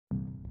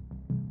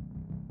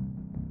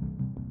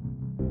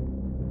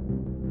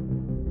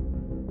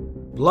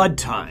Blood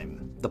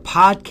Time, the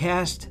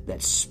podcast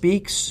that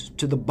speaks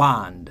to the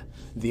bond,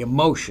 the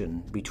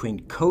emotion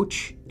between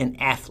coach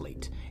and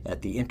athlete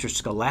at the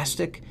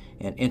interscholastic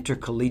and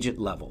intercollegiate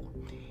level.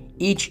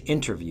 Each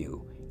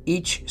interview,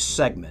 each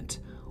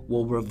segment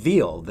will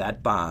reveal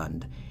that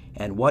bond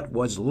and what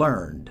was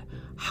learned,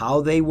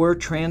 how they were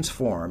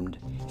transformed,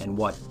 and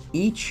what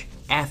each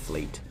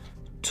athlete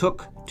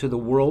took to the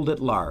world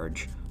at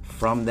large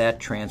from that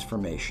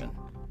transformation.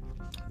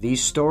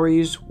 These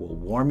stories will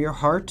warm your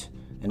heart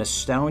and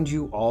astound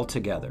you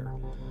altogether.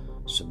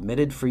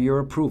 Submitted for your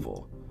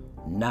approval.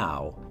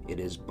 Now it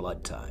is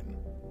Blood Time.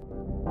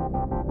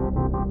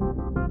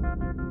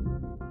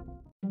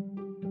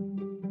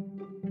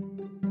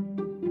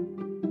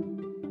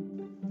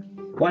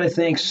 I want to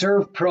thank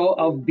ServPro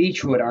of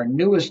Beechwood, our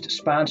newest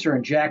sponsor,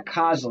 and Jack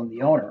Coslin,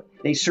 the owner.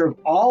 They serve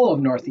all of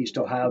Northeast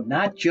Ohio,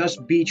 not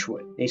just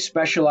Beechwood. They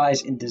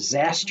specialize in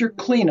disaster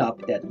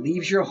cleanup that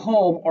leaves your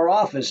home or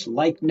office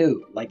like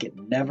new, like it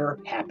never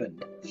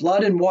happened.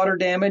 Flood and water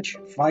damage,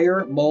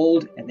 fire,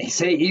 mold, and they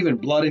say even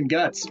blood and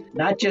guts.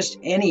 Not just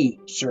any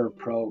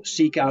ServPro.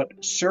 Seek out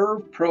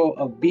ServPro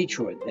of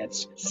Beechwood.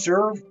 That's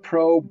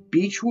ServPro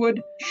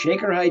Beechwood,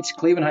 Shaker Heights,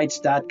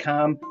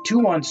 ClevelandHeights.com,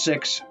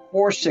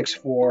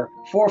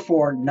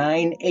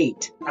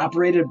 216-464-4498.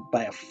 Operated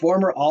by a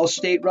former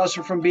All-State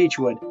wrestler from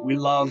Beechwood, we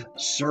love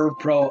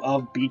ServPro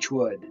of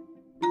Beechwood.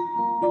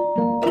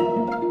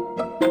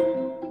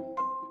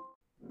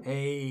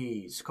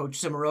 Hey, it's Coach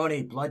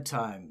Cimarroni, Blood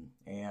Time.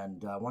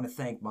 And I want to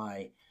thank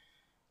my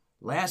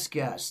last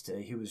guest.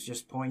 He was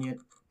just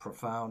poignant,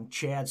 profound.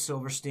 Chad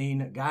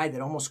Silverstein, a guy that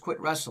almost quit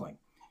wrestling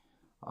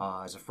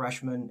as a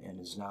freshman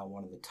and is now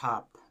one of the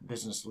top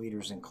business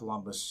leaders in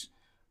Columbus.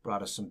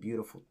 Brought us some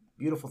beautiful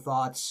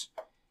thoughts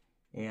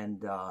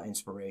and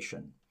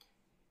inspiration.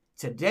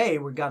 Today,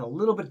 we've got a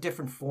little bit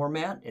different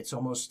format. It's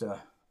almost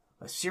a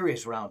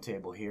serious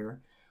roundtable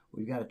here.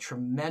 We've got a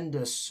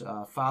tremendous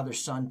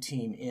father-son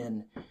team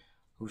in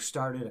who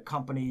started a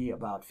company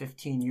about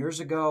 15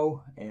 years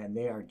ago, and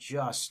they are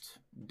just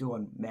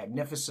doing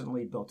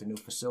magnificently, built a new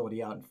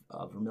facility out in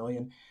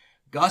Vermillion.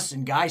 Gus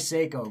and Guy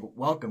Seiko,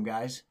 welcome,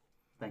 guys.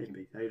 Thank you,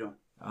 Pete. How you doing?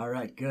 All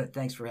right, good.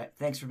 Thanks for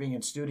being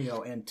in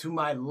studio. And to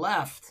my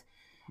left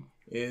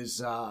is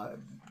the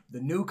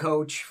new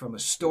coach from a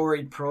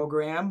storied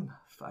program.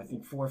 I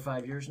think 4 or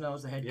 5 years now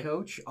as the head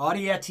coach.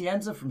 Audie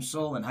Atienza from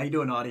Solon. How you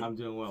doing, Audie? I'm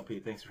doing well,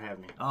 Pete. Thanks for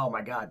having me. Oh,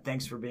 my God.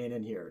 Thanks for being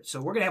in here. So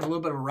we're going to have a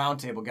little bit of a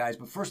roundtable, guys.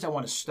 But first I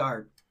want to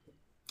start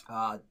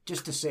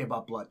just to say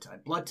about Blood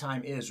Time. Blood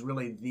Time is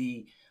really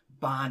the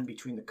bond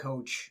between the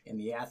coach and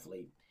the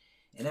athlete.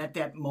 And at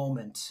that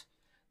moment,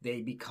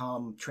 they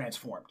become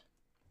transformed.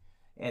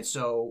 And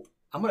so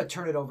I'm going to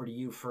turn it over to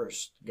you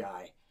first,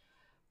 Guy.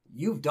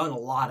 You've done a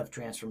lot of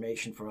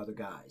transformation for other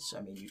guys.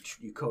 I mean, you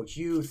coach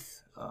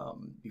youth,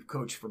 you've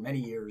coached for many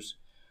years,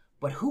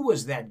 but who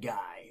was that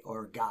guy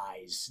or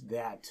guys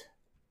that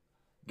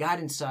got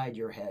inside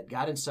your head,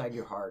 got inside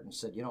your heart and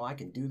said, you know, I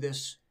can do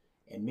this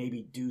and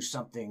maybe do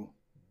something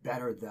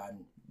better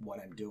than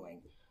what I'm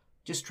doing?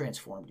 Just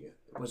transformed you.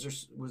 Were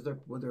there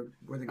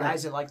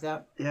guys that like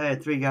that? Yeah, I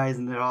had 3 guys,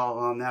 and they're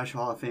all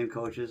National Hall of Fame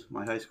coaches.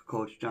 My high school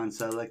coach, John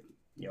Sedlick.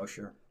 Yeah,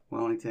 sure.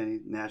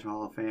 Wellington, National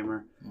Hall of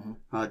Famer.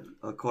 Mm-hmm.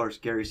 Of course,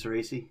 Gary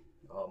Ceresi.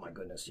 Oh, my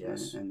goodness,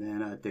 yes. And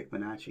then Dick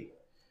Bonacci.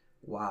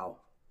 Wow.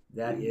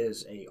 That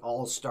is a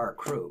all-star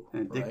crew.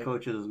 And Dick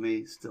coaches with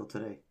me still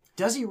today.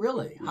 Does he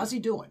really? Yeah. How's he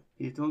doing?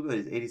 He's doing good.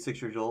 He's 86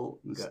 years old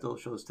and still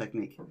shows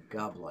technique.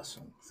 God bless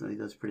him. So he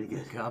does pretty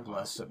good. God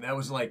bless him. That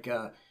was like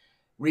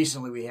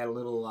recently we had a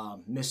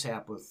little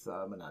mishap with,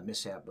 not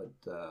mishap, but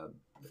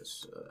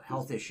this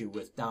health issue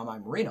with Dom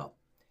Marino.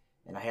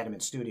 And I had him in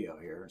studio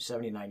here,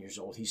 79 years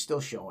old. He's still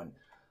showing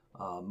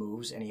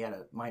moves, and he had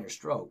a minor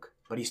stroke.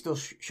 But he's still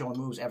showing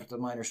moves after the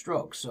minor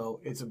stroke. So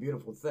it's a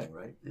beautiful thing,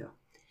 right? Yeah.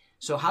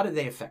 So how did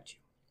they affect you?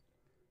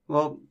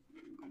 Well,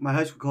 my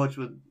high school coach,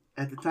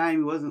 at the time,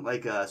 he wasn't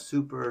like a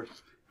super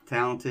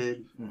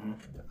talented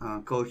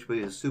coach, but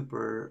he was a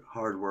super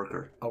hard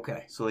worker.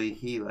 Okay. So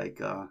he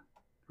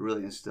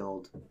really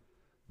instilled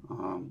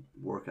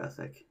work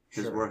ethic.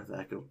 His work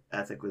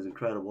ethic was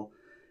incredible.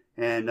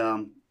 And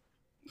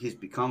he's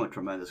become a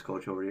tremendous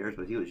coach over the years,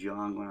 but he was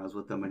young when I was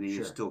with him, and he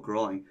was still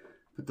growing.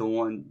 But the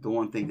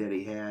one thing that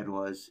he had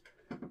was,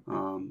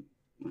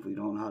 if we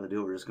don't know how to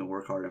do it, we're just going to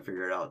work hard and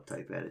figure it out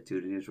type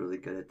attitude, and he was really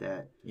good at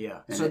that.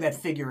 Yeah. And so that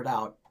figure it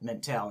out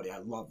mentality, I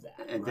love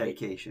that. And right?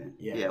 Dedication.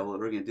 Yeah. What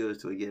we're going to do is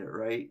till we get it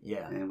right.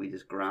 Yeah. And we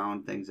just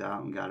ground things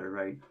out and got it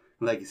right.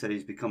 And like you said,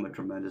 he's become a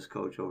tremendous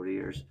coach over the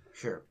years.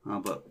 Sure.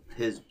 But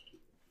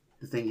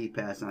the thing he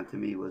passed on to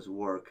me was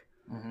work.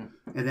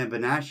 Mm-hmm. And then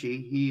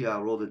Bonacci, he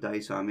rolled the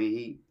dice on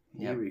me.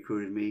 He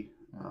recruited me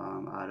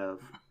out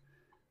of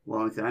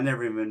Wellington. I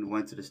never even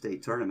went to the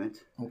state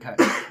tournament. Okay.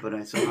 But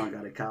I somehow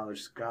got a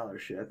college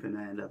scholarship, and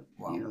I ended up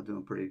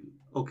doing pretty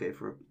okay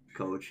for a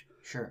coach.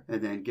 Sure.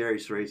 And then Gary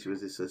Ceresi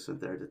was the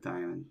assistant there at the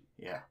time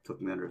and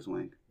took me under his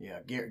wing. Yeah,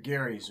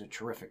 Gary's a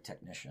terrific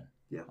technician.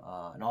 Yeah.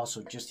 And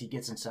also just he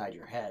gets inside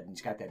your head, and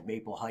he's got that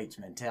Maple Heights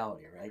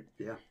mentality, right?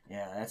 Yeah.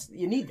 Yeah,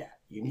 you need that.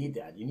 You need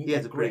that. You need He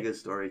has that a pretty grit. good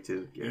story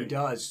too, Gary. He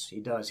does. He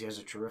does. He has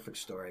a terrific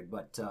story.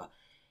 But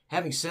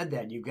having said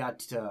that, you've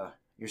got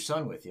your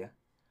son with you,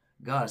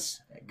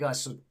 Gus.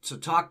 Gus, so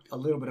talk a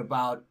little bit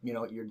about,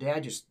 your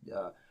dad just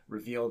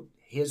revealed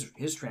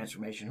his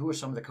transformation. Who are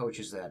some of the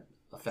coaches that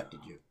affected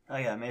you? Oh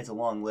yeah, I mean, it's a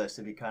long list.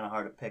 It'd be kind of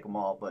hard to pick them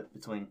all, but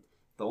between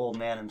the old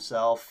man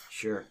himself,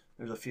 Sure.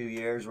 there's a few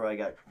years where I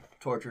got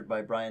tortured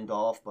by Brian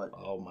Dolph, but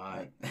Oh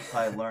my.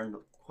 I learned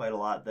quite a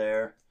lot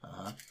there.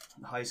 Uh-huh.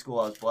 In high school,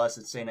 I was blessed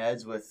at St.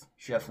 Ed's with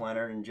Chef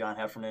Leonard and John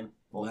Heffernan.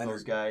 Both Leonard.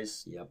 those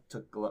guys Yep.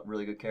 took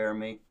really good care of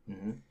me.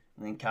 Mm-hmm.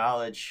 And then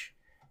college,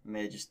 I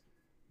mean, just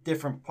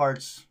different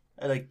parts.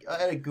 I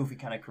had a goofy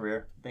kind of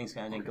career. Things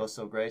kind of didn't go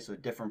so great, so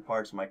different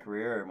parts of my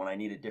career, and when I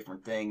needed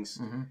different things,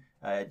 Mm-hmm.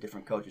 I had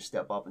different coaches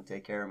step up and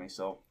take care of me.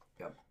 So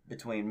Yep.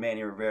 between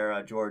Manny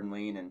Rivera, Jordan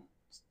Lean, and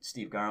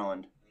Steve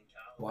Garland,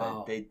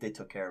 Wow. they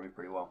took care of me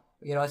pretty well.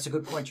 That's a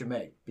good point you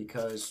make,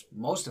 because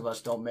most of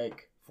us don't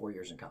make 4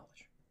 years in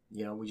college.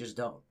 We just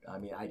don't. I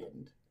mean, I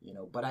didn't.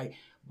 But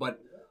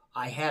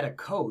I had a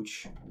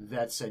coach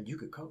that said you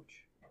could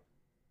coach,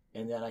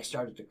 and then I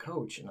started to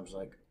coach, and I was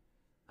like,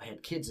 I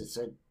had kids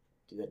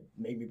that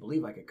made me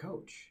believe I could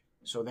coach.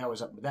 So that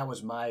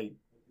was my,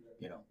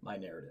 my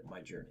narrative, my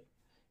journey.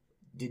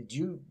 Did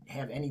you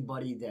have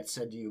anybody that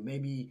said to you,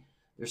 maybe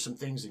there's some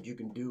things that you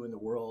can do in the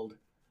world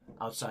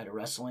outside of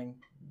wrestling,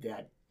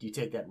 that do you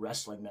take that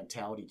wrestling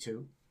mentality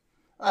too?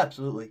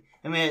 Absolutely.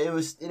 I mean,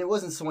 it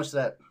wasn't so much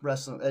that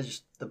wrestling as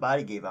just the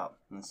body gave out,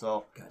 and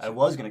so Gotcha. I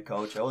was going to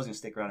coach. I was going to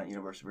stick around at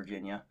University of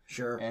Virginia,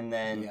 Sure. and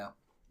then Yeah.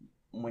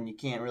 when you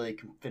can't really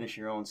finish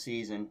your own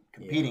season,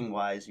 competing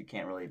wise, you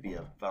can't really be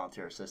a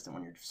volunteer assistant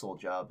when your sole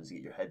job is to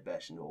get your head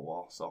bashed into a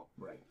wall. So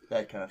Right.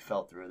 that kind of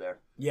fell through there.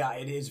 Yeah,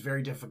 it is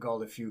very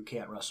difficult if you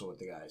can't wrestle with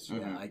the guys. Yeah,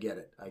 Mhm. I get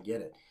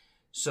it.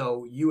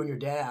 So you and your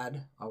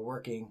dad are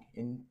working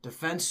in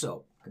defense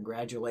soap.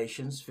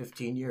 Congratulations,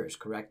 15 years,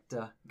 correct,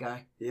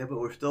 Guy? Yeah, but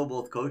we're still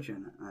both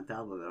coaching on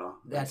top of it all.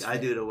 That's I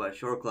do the West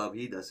Shore Club.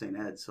 He does St.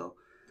 Ed. So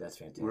That's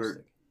fantastic.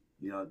 we're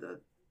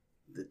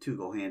the two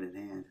go hand in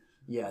hand.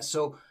 Yeah,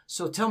 so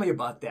tell me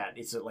about that.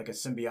 It's like a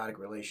symbiotic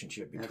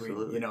relationship between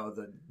Absolutely.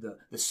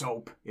 the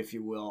soap, if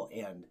you will,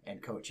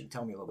 and coaching.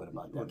 Tell me a little bit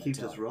about that. Well, it keeps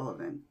us mentality.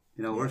 relevant.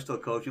 We're still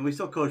coaching. We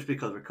still coach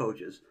because we're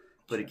coaches,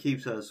 but it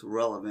keeps us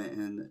relevant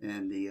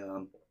in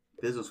the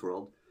business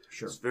world.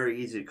 Sure. It's very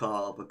easy to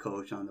call up a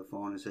coach on the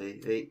phone and say,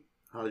 "Hey,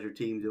 how's your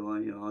team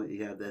doing?"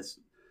 You have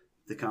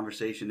the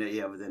conversation that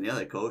you have with any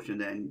other coach,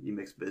 and then you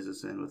mix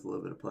business in with a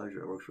little bit of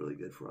pleasure. It works really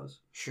good for us.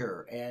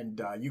 Sure,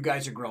 and you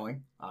guys are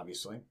growing,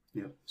 obviously.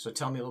 Yeah. So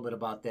tell me a little bit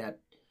about that,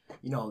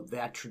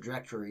 that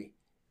trajectory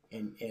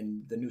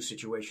and the new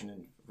situation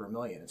in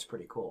Vermilion. It's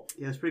pretty cool.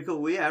 Yeah, it's pretty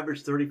cool. We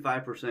average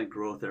 35%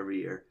 growth every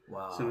year.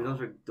 Wow. So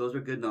those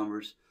are good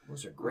numbers.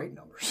 Those are great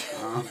numbers.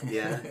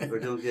 Yeah, we're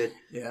doing good.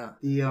 Yeah.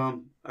 The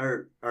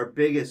our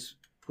biggest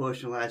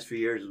push in the last few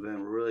years has been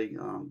we're really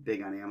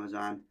big on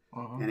Amazon,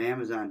 Uh-huh. and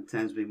Amazon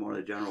tends to be more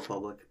the general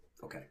public.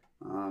 Okay.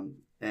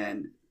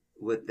 And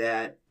with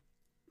that,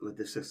 with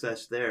the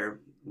success there,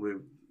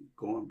 we're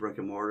going brick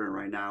and mortar, and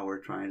right now we're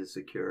trying to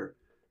secure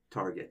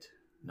Target.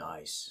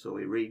 Nice. So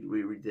we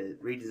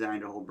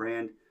redesigned our whole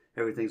brand.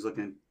 Everything's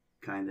looking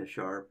kind of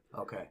sharp,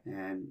 Okay.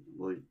 and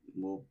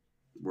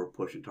we're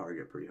pushing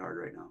Target pretty hard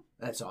right now.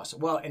 That's awesome.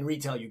 Well, in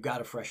retail, you've got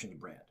to freshen the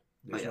brand.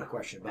 There's no Yeah,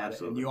 question about it.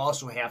 absolutely. And you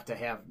also have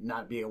to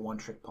not be a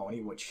one-trick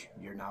pony, which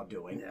you're now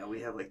doing. Yeah,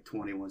 we have like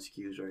 21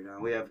 SKUs right now.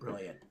 We have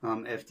Brilliant.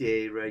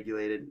 FDA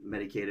regulated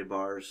medicated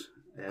bars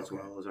as Okay.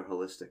 well as our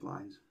holistic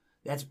lines.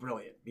 That's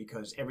brilliant,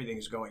 because everything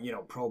is going,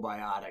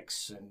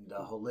 probiotics and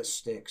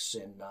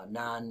holistics and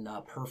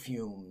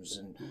non-perfumes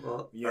and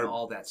Well,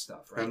 all that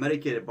stuff, our right?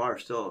 medicated bar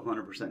is still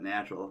 100%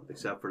 natural,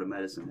 except for the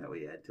medicine that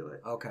we add to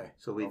it. Okay.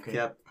 So we've Okay.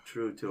 kept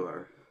true to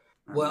our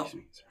Well,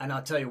 mission. and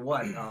I'll tell you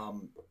what,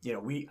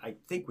 I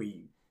think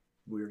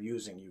we're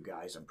using you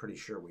guys. I'm pretty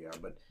sure we are,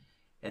 but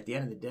at the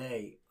end of the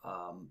day,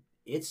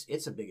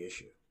 it's a big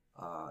issue.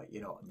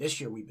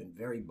 This year we've been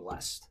very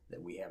blessed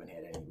that we haven't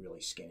had any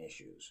really skin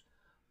issues.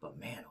 But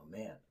man, oh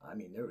man, I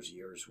mean, there was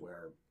years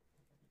where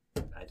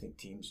I think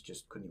teams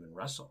just couldn't even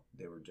wrestle.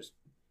 They were just,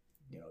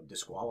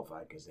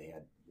 disqualified because they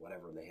had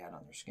whatever they had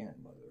on their skin,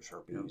 whether it was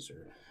herpes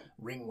or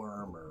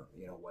ringworm or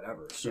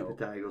whatever. So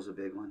Impetigo's a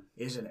big one.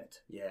 isn't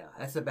it? Yeah,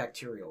 that's the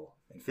bacterial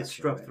infection. It's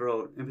strep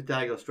throat.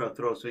 Impetigo, strep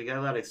throat. So you got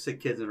a lot of sick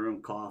kids in the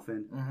room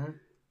coughing.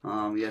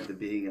 Mm-hmm. You have to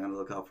be on the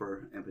lookout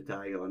for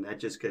impetigo, and that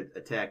just could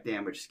attack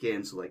damaged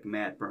skin, so like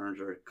mat burns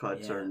or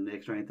cuts or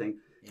nicks or anything.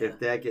 Yeah. If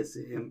that gets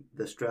the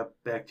strep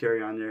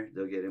bacteria on there,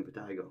 they'll get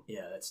impetigo.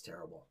 Yeah, that's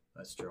terrible.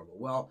 That's terrible.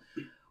 Well,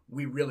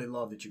 we really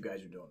love that you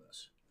guys are doing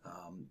this.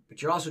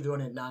 But you're also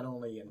doing it not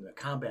only in the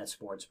combat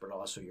sports, but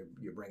also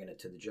you're bringing it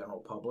to the general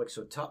public.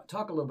 So talk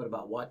a little bit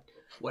about what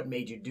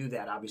made you do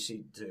that,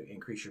 obviously to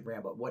increase your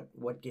brand, but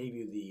what gave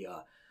you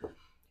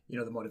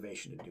the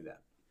motivation to do that?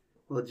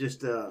 Well,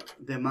 just the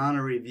amount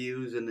of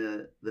reviews and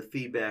the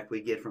feedback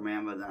we get from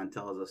Amazon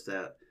tells us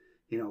that,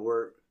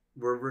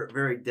 we're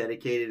very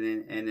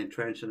dedicated and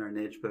entrenched in our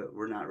niche, but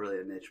we're not really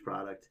a niche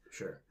product.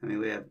 Sure. I mean,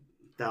 we have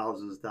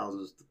thousands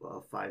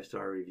of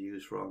 5-star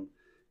reviews from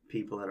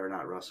people that are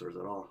not wrestlers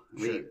at all.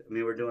 Sure.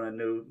 We're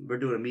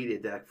doing a media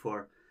deck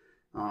for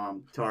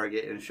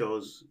Target, and it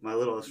shows my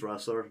littlest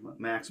wrestler,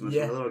 Maximus,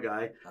 Yeah. my little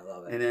guy, I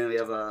love it. and then we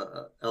have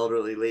a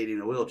elderly lady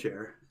in a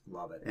wheelchair,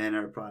 Love it. and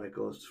our product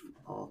goes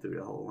all through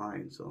the whole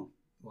line. So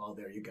Well,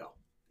 there you go.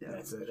 yeah,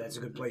 That's a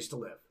good place to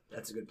live.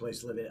 That's a good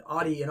place to live. And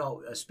Audie,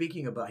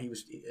 speaking about, a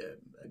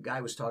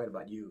guy was talking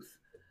about youth,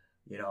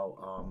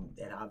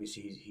 and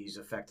obviously he's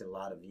affected a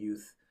lot of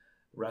youth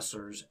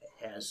wrestlers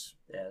as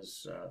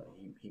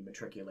he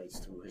matriculates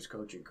through his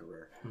coaching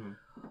career. Mm-hmm.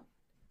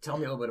 Tell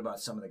me a little bit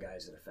about some of the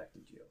guys that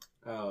affected you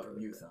from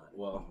youth on.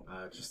 Well,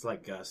 just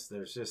like Gus,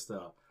 there's just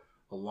a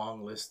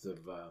long list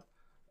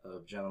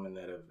of gentlemen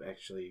that have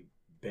actually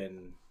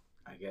been,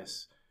 I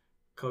guess,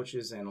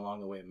 coaches and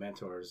along the way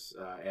mentors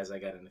as I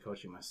got into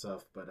coaching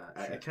myself. But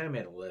I kind of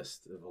made a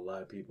list of a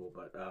lot of people.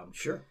 But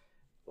Sure.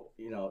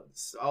 it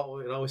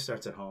always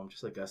starts at home,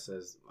 just like Gus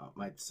says.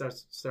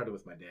 Started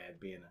with my dad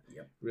being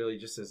really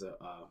just as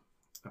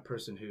a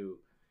person who,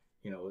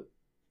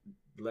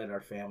 led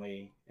our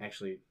family.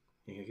 Actually,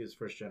 he was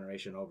first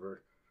generation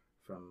over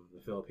from the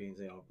Philippines,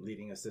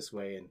 leading us this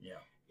way, and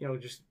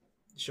just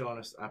showing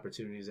us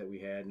opportunities that we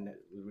had, and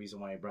the reason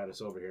why he brought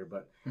us over here.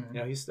 But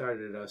he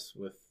started us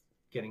with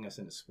getting us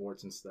into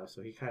sports and stuff,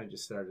 so he kind of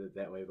just started it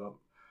that way. But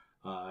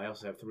I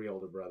also have 3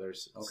 older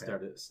brothers. Okay.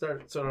 So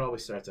it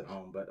always starts at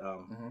home, but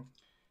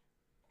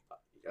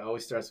it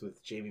always starts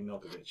with Jamie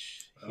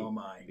Milkovich.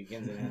 My!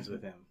 Begins and ends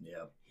with him.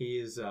 Yeah.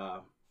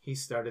 He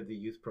started the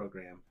youth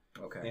program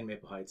Okay. in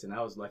Maple Heights, and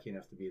I was lucky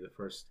enough to be the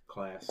first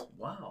class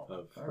Wow.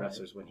 of All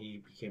wrestlers when he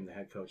became the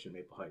head coach in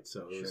Maple Heights.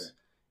 So it Sure.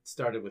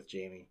 started with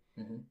Jamie,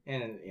 Mm-hmm.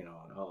 and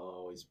I'll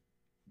always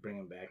bring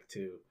him back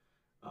to.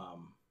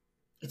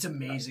 It's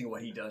amazing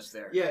what he does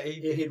there. Yeah,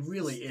 it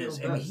really still is.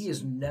 I mean, does. he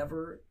has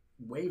never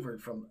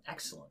wavered from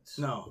excellence.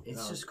 No,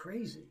 It's no. just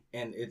crazy.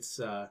 And it's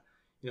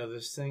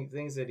there's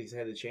things that he's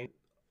had to change.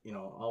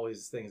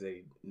 Always things that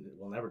he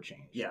will never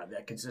change. Yeah,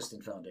 that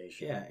consistent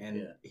foundation. Yeah,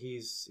 and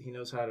he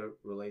knows how to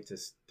relate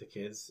to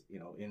kids.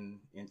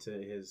 Into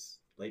his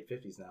late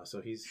 50s now,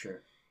 so he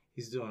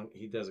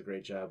does a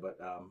great job. But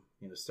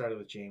started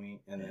with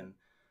Jamie, and then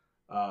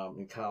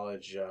in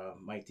college,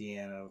 Mike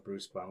Deanna,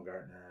 Bruce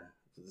Baumgartner.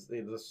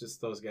 It's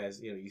just those guys.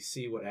 You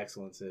see what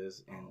excellence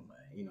is, and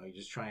you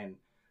just try and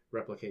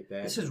replicate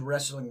that. This is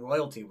wrestling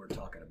royalty we're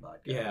talking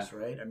about, guys, Yeah.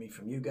 right? I mean,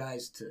 from you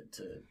guys to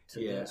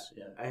this.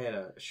 Yeah. I had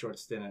a short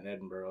stint in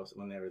Edinburgh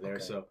when they were there,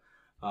 Okay. so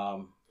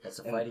That's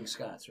the Fighting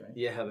Scots, right?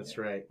 yeah, that's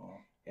right. Oh.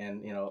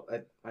 And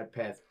my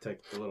path took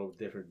a little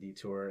different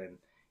detour, and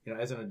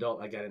as an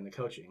adult, I got into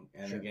coaching,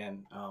 and Sure.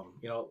 again, a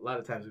lot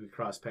of times we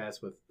cross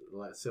paths with a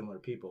lot of similar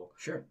people,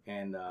 Sure.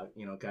 and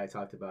Guy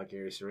talked about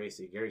Gary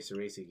Ceresi. Gary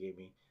Ceresi gave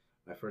me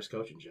my first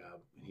coaching job,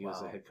 and he was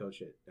the Wow. head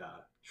coach at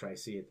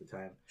Tri-C at the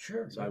time.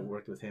 Sure. So I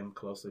worked with him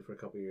closely for a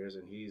couple of years,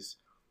 and he's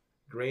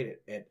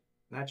great at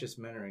not just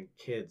mentoring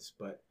kids,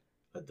 but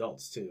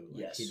adults too.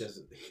 Yes.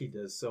 He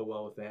does so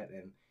well with that,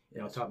 and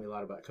taught me a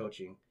lot about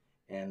coaching.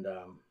 And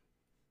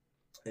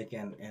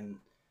again, and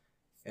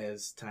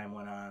as time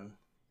went on,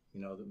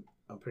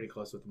 I'm pretty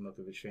close with the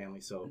Milkovich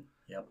family. So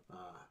Yep.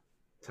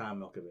 Tom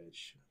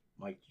Milkovich,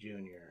 Mike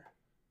Jr.,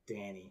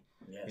 Danny,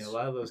 Yes. a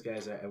lot of those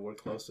guys I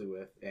worked closely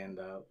with, and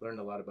learned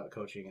a lot about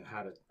coaching and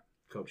how to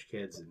coach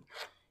kids, and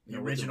the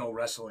original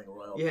wrestling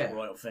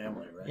royal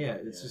family, right? yeah,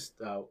 it's just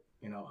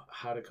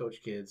how to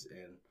coach kids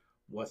and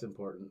what's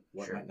important,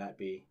 what Sure. might not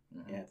be,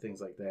 Mhm. and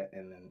things like that.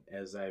 And then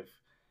as I've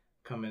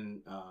come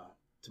in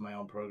to my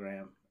own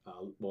program,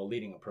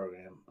 leading a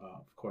program,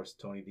 of course,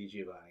 Tony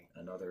DiGiovanni,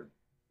 another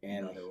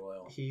and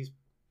royal. he's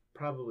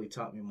probably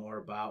taught me more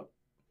about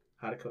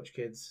how to coach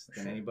kids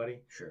than Sure.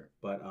 anybody. Sure.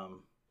 But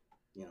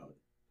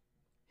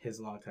his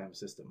longtime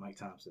assistant Mike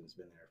Thompson's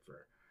been there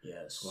for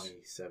Yes.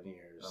 27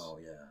 years. Oh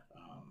yeah.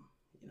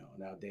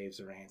 Now Dave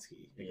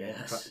Zaransky,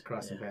 Yes.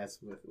 crossing Yeah. paths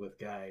with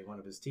Guy, one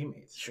of his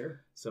teammates.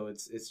 Sure. So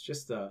it's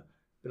just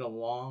been a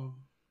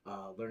long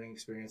learning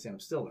experience, and I'm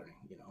still learning.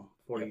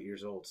 48 Yep.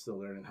 years old, still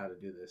learning how to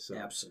do this. So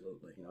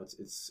Absolutely.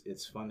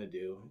 it's fun to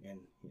do,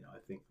 and I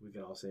think we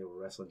could all say we're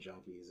wrestling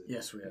junkies. And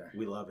Yes, we are.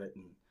 we love it,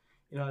 and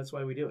that's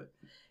why we do it.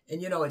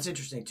 And it's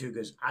interesting too,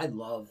 because I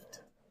loved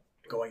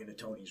going into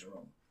Tony's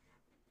room.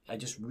 I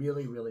just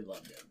really, really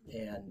loved it.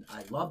 And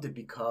I loved it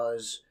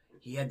because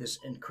he had this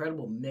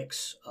incredible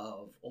mix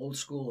of old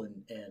school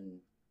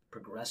and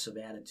progressive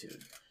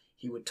attitude.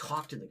 He would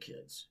talk to the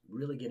kids,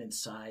 really get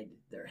inside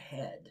their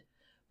head,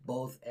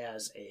 both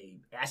as a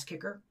ass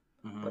kicker,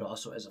 Mm-hmm. but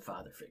also as a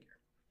father figure.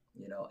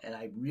 And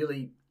I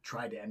really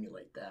tried to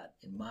emulate that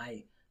in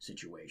my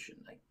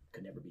situation. I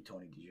could never be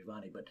Tony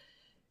DiGiovanni, but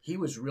he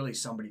was really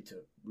somebody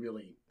to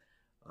really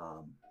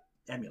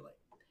emulate.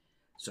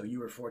 So you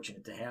were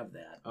fortunate to have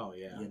that. Oh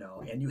yeah.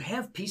 And you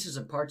have pieces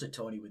and parts of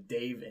Tony with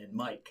Dave and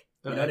Mike.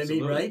 You Oh, know what I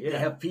mean, absolutely, right? yeah. They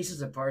have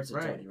pieces and parts of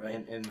Right. Tony,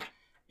 right? And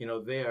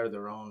they are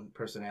their own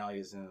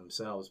personalities in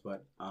themselves,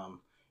 but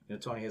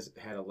Tony has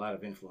had a lot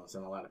of influence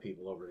on a lot of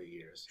people over the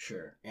years.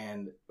 Sure.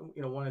 And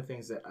one of the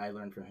things that I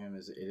learned from him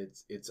is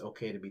it's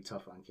okay to be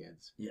tough on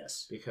kids.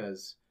 Yes.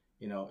 Because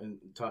in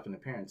talking to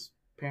parents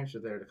are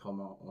there to come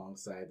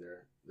alongside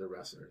their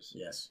wrestlers.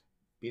 Yes.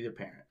 Be their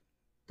parent.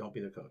 Don't be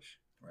their coach.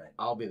 Right.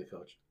 I'll be the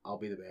coach. I'll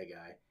be the bad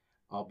guy.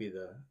 I'll be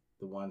the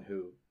one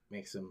who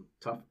makes them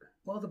tougher.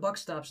 Well, the buck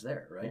stops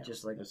there, right? Yeah,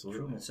 Just like absolutely.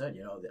 Truman said,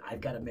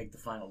 I've got to make the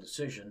final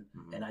decision,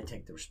 and I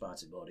take the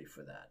responsibility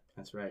for that.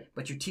 That's right.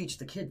 But you teach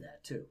the kid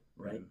that too,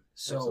 right?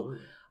 So Absolutely.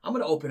 I'm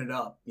going to open it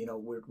up.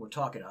 We're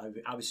talking.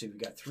 Obviously, we've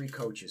got 3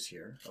 coaches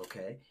here,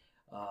 okay,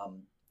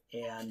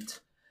 and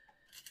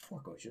 4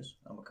 coaches.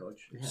 I'm a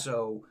coach. Yeah.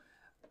 So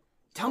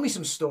tell me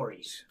some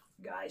stories,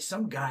 guys.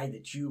 Some guy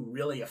that you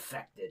really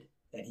affected,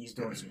 and he's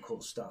doing some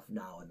cool stuff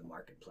now in the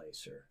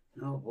marketplace, or.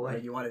 Oh boy.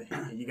 You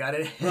got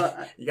it?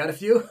 Well, You got a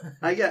few?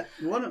 I got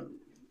one of,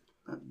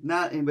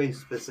 not anybody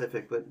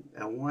specific, but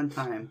at one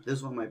time, this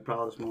is one of my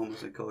proudest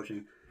moments in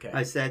coaching. Okay.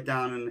 I sat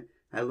down and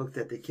I looked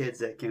at the kids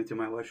that came through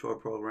my West Shore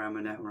program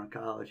and that were in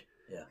college.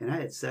 Yeah. And I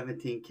had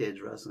 17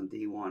 kids wrestling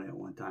D1 at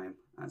one time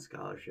on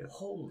scholarship.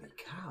 Holy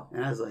cow.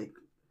 And I was like,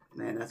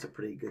 man, that's a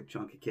pretty good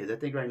chunk of kids. I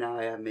think right now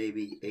I have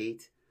maybe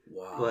 8,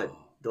 Wow. but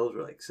those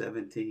were like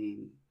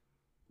 17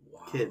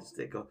 wow. kids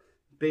that go,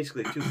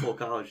 basically 2 full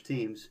college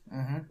teams,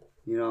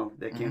 Mm-hmm.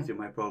 that came through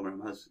my program.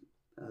 That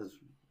was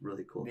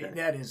really cool.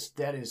 That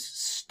is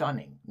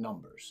stunning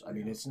numbers. I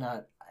mean, it's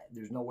not.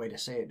 There's no way to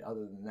say it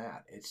other than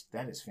that.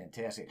 That is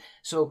fantastic.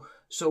 So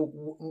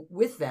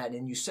with that,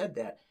 and you said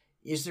that,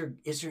 is there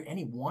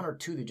any one or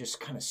two that just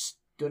kind of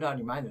stood out in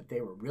your mind that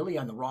they were really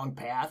on the wrong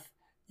path,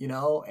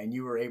 and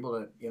you were able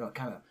to,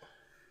 kind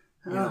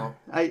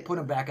of, put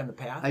them back on the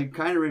path? I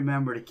kind of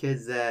remember the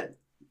kids that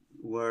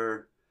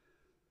were.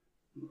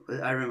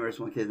 I remember this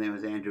one kid's name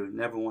was Andrew.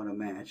 Never won a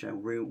match. I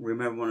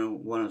remember when he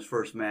won his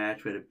first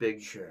match. We had a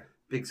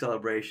big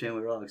celebration. We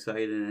were all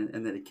excited,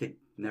 and then the kid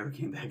never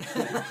came back.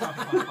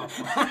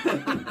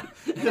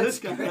 That's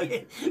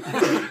great.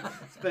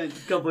 Spent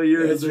a couple of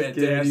years with this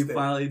kid, and he fantastic.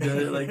 finally did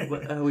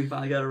it. We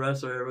finally got a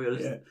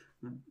wrestler.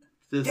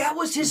 That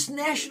was his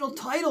national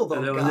title,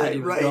 though, that was guy, it. He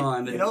was right?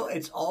 gone.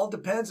 It's all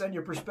depends on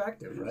your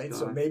perspective, right?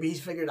 So gone. maybe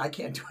he's figured I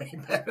can't do any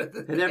better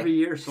than And that. every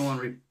year, someone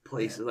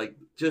replaces. Like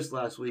just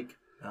last week,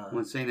 Uh-huh.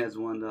 when St. Ed's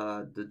won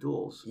the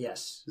duels,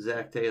 Yes.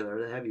 Zach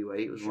Taylor, the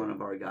heavyweight, was Sure. one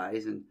of our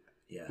guys, and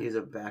Yeah. he's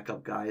a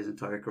backup guy his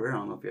entire career. I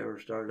don't know if he ever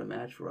started a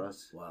match for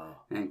us. Wow.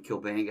 And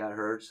Kilbane got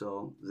hurt,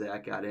 so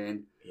Zach got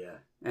in, Yeah.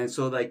 and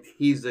so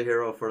he's the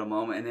hero for the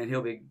moment. And then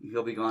he'll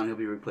be gone. He'll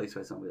be replaced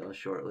by somebody else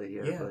shortly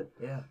here. Yeah. But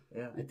Yeah.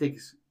 Yeah. I think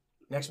it's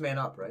Next man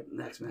up, right?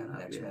 next man up.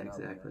 Next Yeah, man up.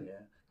 exactly.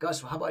 Yeah. Gus,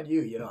 how about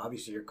you?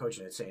 Obviously you're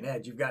coaching at St.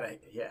 Ed. You've got to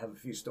have a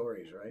few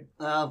stories, right?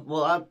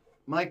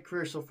 My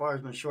career so far has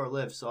been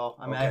short-lived, so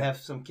I Okay. have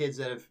some kids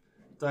that have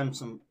done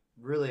some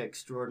really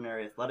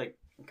extraordinary athletic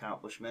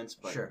accomplishments,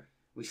 but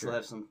we still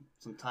have some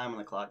time on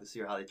the clock to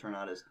see how they turn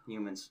out as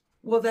humans.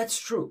 Well, that's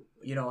true.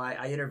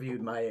 I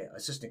interviewed my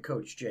assistant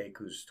coach, Jake,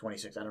 who's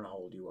 26. I don't know how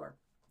old you are.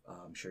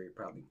 I'm sure you're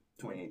probably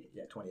 28.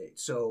 Yeah, 28.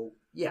 So,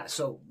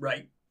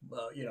 right.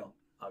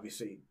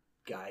 Obviously,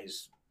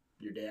 guys,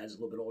 your dad's a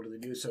little bit older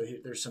than you, so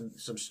there's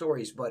some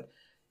stories. But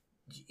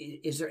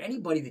is there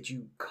anybody that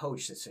you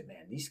coach that said,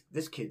 man,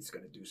 this kid's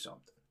going to do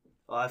something?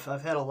 Well,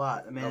 I've had a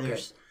lot. I mean, Okay.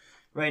 there's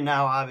right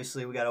now,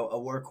 obviously, we got a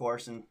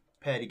workhorse in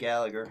Patty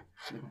Gallagher.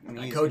 I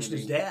he's coached gonna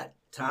his be- dad,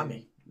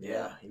 Tommy. Yeah.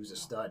 Yeah, he was a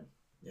stud.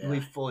 Yeah. We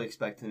fully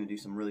expect him to do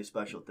some really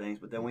special things,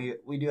 but then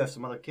we do have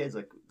some other kids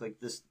like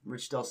this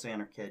Rich Del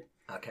Sander kid.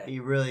 Okay. He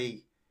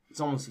really, it's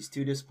almost he's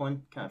too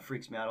disciplined. Kind of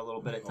freaks me out a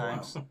little bit at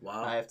times.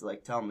 Wow. I have to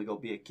tell him to go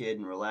be a kid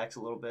and relax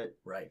a little bit.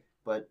 Right.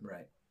 But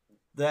Right.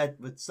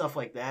 with stuff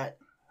like that,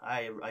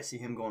 I see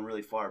him going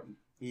really far.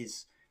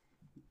 He's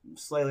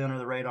slightly under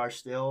the radar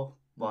still,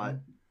 but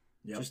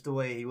Yep. just the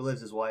way he lives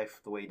his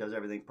life, the way he does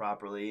everything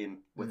properly, and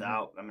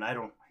without, I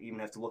don't even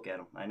have to look at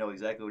him. I know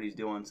exactly what he's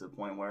doing to the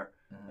point where,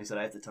 like I said,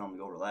 I have to tell him to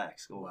go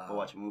relax, go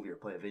watch a movie or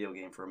play a video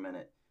game for a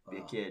minute, be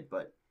a kid.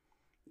 But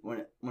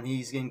when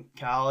he's in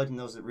college and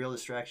those real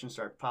distractions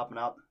start popping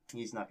up,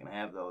 he's not going to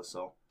have those.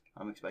 So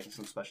I'm expecting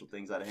some special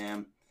things out of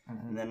him.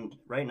 And then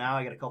right now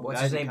I got a couple What's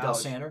guys his name? in Del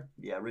college. Sander?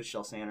 Yeah, Rich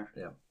Del Sander.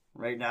 Yeah.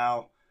 Right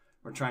now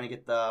we're trying to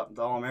get the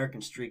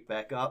All-American streak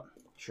back up.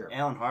 Sure.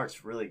 Alan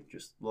Hart's really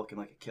just looking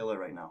like a killer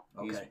right now.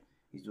 Okay.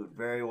 He's doing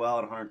very well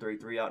at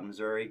 133 out in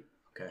Missouri.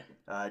 Okay.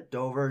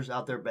 Dover's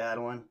out there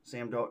battling.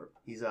 Sam Dover,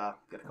 he's got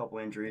a couple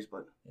injuries,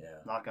 but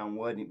knock on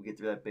wood, we get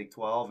through that Big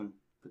 12 and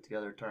put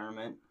together a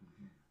tournament.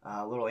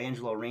 Little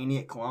Angelo Rainey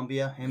at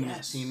Columbia, him and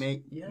his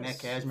teammate, Matt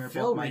Casimir,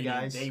 both my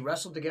guys. They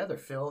wrestled together.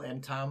 Phil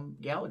and Tom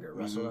Gallagher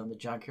wrestled on the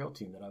John Carroll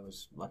team that I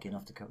was lucky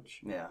enough to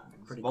coach. Yeah.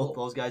 Pretty Both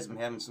cool. those guys have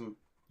been having some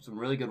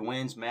really good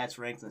wins. Matt's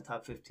ranked in the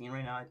top 15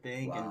 right now, I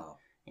think. Wow.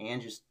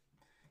 And just,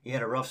 he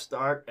had a rough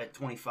start at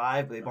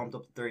 25, but they bumped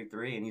up to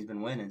 33, and he's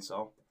been winning,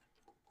 so.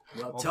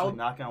 Well, Hopefully,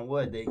 knock on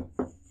wood, they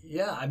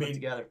put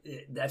together.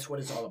 That's what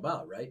it's all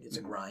about, right? It's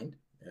a grind,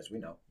 as we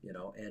know,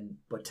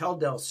 but tell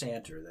Del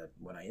Santer that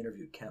when I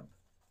interviewed Kemp,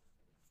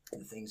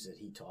 the things that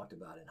he talked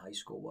about in high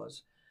school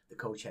was the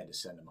coach had to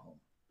send him home.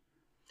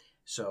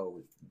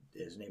 So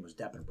his name was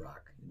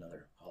Deppenbrock,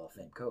 another Hall of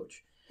Fame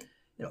coach.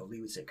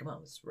 Lee would say, "Come on,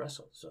 let's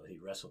wrestle." So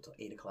he'd wrestle till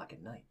 8:00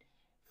 at night.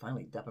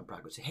 Finally,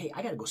 Deppenbrock would say, "Hey,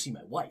 I got to go see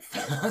my wife.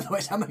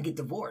 Otherwise, I'm going to get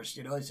divorced."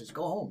 He says,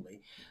 "Go home,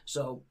 Lee."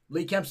 So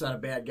Lee Kemp's not a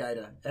bad guy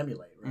to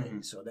emulate, right?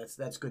 Mm-hmm. So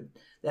that's good.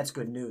 That's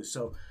good news.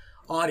 So,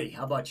 Audie,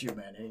 how about you,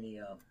 man? Any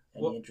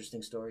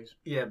interesting stories?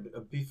 Yeah.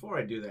 Before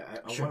I do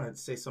that, I want to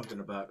say something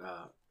about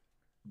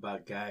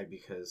Guy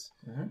because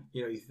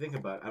you think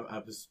about. I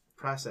was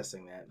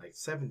processing that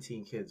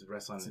 17 kids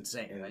wrestling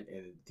in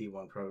a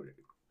D1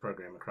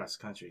 program across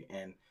the country,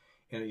 and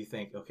you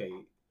think, okay,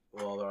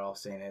 well, they're all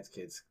St. Ed's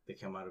kids. They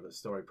come out of a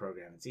story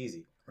program. It's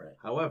easy. Right.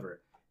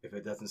 However, if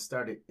it doesn't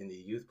start it in the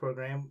youth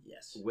program,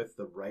 with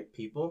the right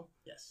people,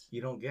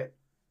 you don't get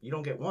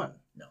one.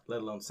 No.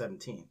 Let alone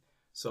 17.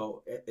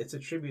 So it's a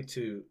tribute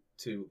to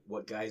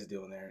what Guy's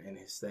doing there and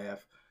his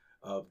staff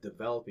of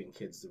developing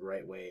kids the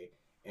right way,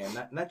 and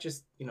not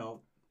just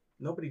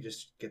nobody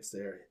just gets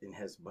there and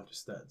has a bunch of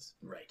studs.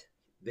 Right.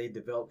 They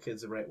develop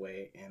kids the right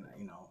way, and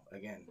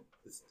again,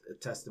 it's a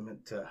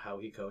testament to how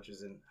he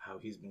coaches and how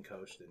he's been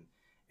coached,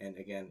 and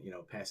again,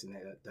 passing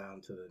that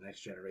down to the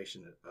next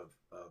generation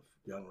of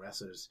young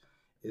wrestlers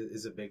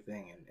is a big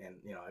thing, and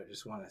I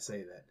just want to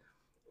say that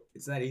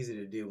it's not easy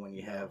to do when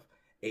you have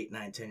 8,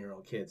 9,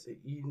 10-year-old kids.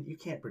 You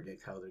can't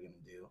predict how they're going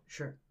to do.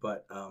 Sure.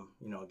 But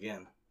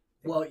again.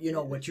 Well,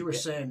 what you were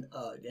saying,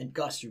 and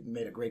Gus, you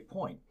made a great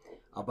point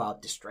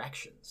about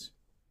distractions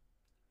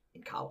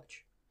in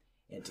college,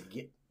 and to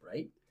get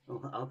right.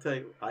 I'll tell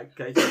you,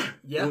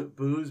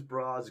 booze,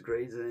 bras,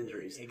 grades, and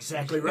injuries.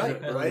 Exactly right,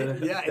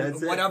 right? Yeah, in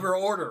whatever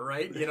order,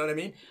 right? You know what I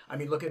mean? I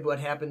mean, look at what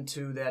happened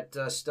to that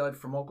stud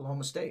from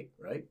Oklahoma State,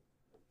 right?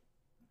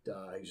 He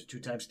was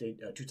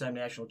a two-time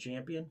national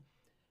champion.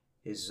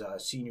 His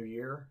senior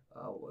year,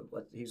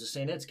 he was a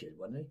St. Ed's kid,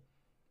 wasn't he?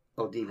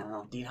 Oh, Dean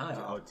Heil. Dean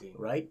Heil,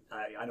 right?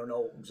 I don't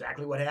know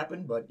exactly what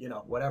happened, but,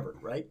 whatever,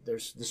 right?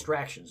 There's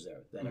distractions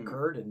there that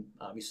occurred, and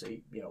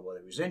obviously, whether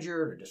he was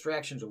injured or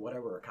distractions or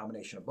whatever, or a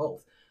combination of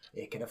both,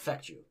 it can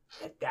affect you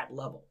at that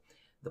level.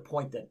 The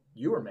point that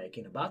you were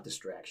making about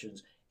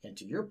distractions, and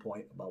to your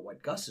point about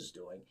what Gus is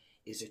doing,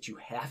 is that you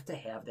have to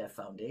have that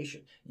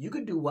foundation. You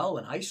could do well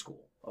in high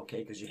school,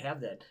 okay, because you have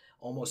that,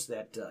 almost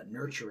that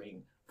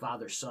nurturing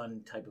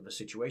father-son type of a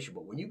situation,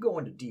 but when you go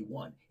into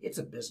D1, it's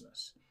a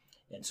business.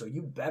 And so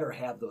you better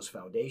have those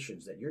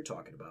foundations that you're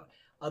talking about.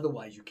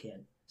 Otherwise, you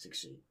can't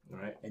succeed.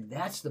 Right. And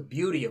that's the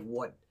beauty of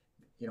what,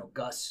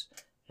 Gus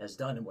has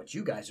done and what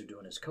you guys are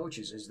doing as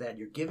coaches is that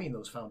you're giving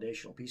those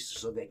foundational pieces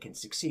so they can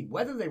succeed.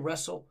 Whether they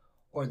wrestle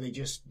or they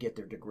just get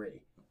their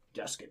degree.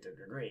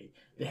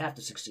 They have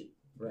to succeed.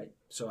 Right.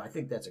 So I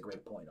think that's a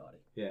great point,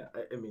 Audie. Yeah.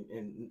 I mean,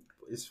 and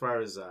as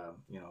far as,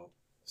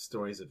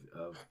 stories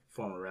of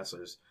former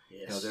wrestlers,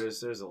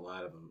 there's a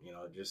lot of them,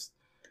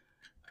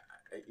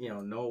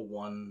 no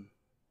one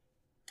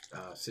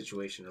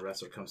situation a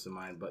wrestler comes to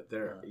mind, but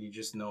you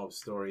just know of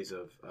stories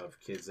of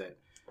kids that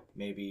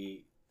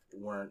maybe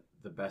weren't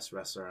the best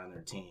wrestler on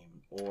their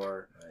team,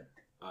 or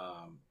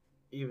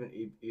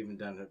even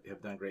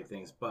have done great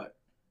things. But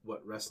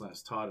what wrestling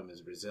has taught them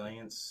is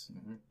resilience,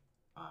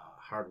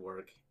 hard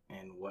work,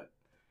 and what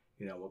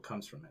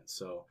comes from it.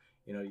 So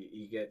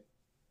you get.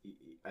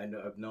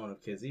 I've known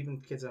of kids, even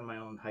kids on my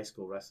own high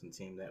school wrestling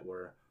team that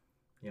were,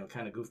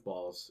 kind of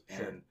goofballs,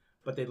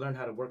 but they learned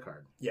how to work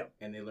hard. Yeah.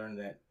 And they learned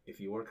that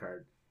if you work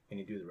hard and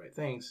you do the right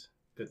things,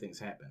 good things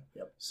happen.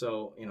 Yep.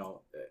 So,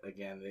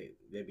 again,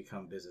 they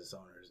become business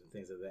owners and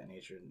things of that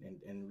nature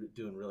and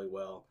doing really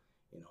well,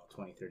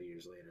 20, 30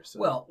 years later. So,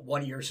 well,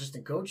 one of your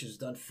assistant coaches has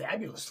done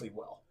fabulously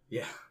well.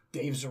 Yeah.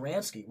 Dave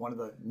Zaransky, one of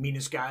the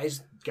meanest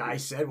guys. Guy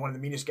said one of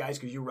the meanest guys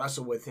because you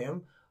wrestle with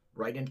him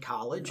right in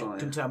college,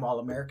 two-time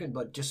All-American,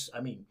 but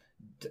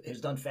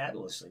has done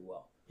fabulously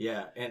well.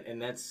 Yeah,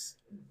 and that's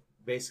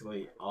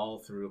basically all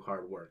through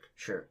hard work.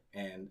 Sure.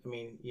 And I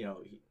mean,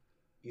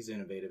 he's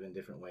innovative in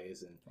different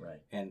ways,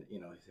 and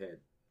he's had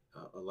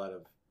a lot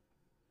of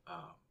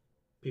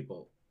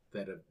people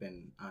that have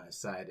been on his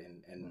side,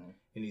 and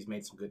he's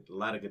made a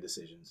lot of good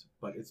decisions.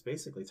 But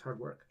it's hard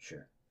work.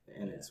 Sure.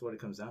 And it's what it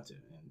comes down to,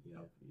 and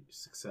you're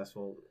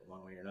successful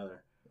one way or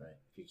another. Right.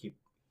 If you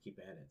keep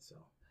at it, so.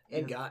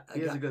 And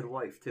he has a good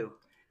wife too.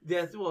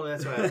 Yeah, well,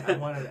 that's why I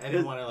didn't want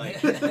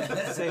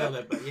to say all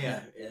that, but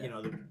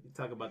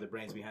talk about the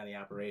brains behind the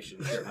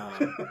operation.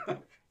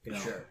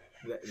 Sure.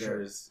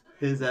 There's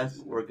his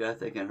work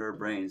ethic and her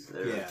brains.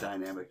 They're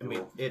dynamic. I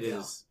mean, it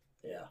is.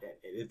 Yeah.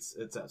 It's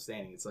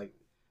outstanding. It's like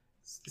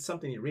it's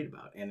something you read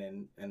about,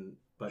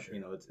 but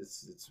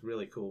it's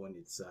really cool when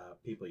it's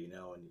people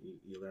and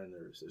you learn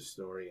their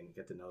story and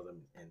get to know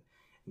them. And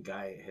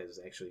Guy has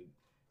actually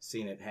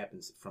seen it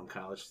happen from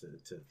college to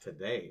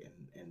today,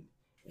 and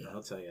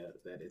I'll tell you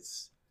that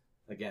it's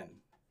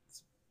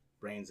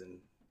brains and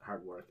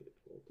hard work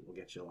will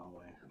get you a long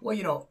way.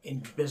 Well,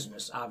 in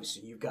business,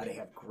 obviously, you've got to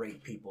have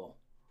great people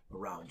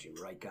around you,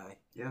 right, Guy?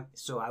 Yeah.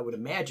 So I would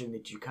imagine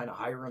that you kind of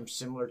hire them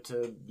similar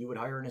to you would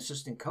hire an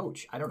assistant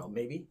coach. I don't know,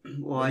 maybe.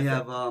 Well, I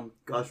have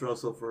Gus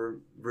Russell for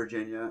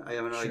Virginia. I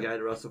have another Sure. guy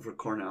to Russell for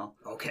Cornell.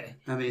 Okay.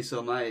 I mean,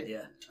 so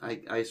Yeah.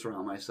 I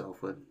surround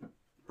myself with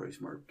pretty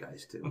smart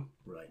guys too.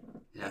 Right.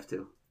 You have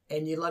to.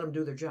 And you let them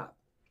do their job.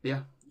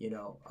 Yeah. You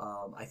know,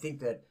 I think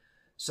that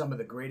some of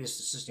the greatest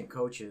assistant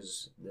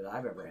coaches that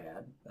I've ever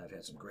had, I've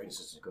had some great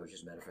assistant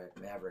coaches. Matter of fact,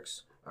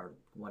 Mavericks, our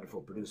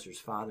wonderful producer's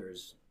father,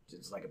 is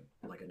like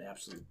an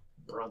absolute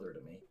brother to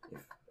me,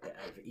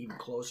 if even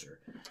closer.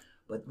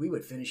 But we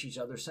would finish each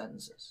other's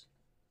sentences.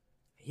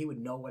 He would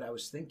know what I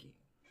was thinking,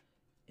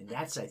 and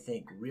that's, I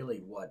think, really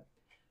what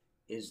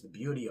is the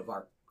beauty of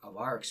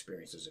our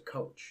experience as a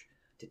coach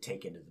to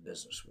take into the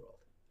business world.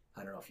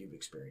 I don't know if you've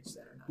experienced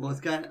that or not. Well, it's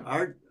kind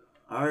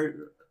of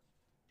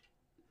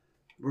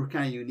we're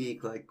kind of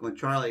unique. Like when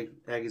Charlie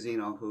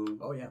Agazzino, who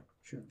Oh yeah,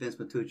 sure, Vince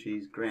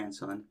Matucci's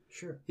grandson,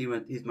 sure.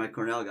 he's my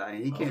Cornell guy,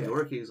 and he came Okay. to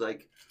work. He was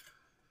like,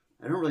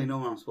 I don't really know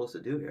what I'm supposed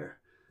to do here.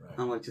 Right.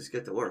 I'm like, just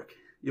get to work.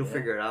 You'll Yeah.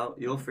 figure it out.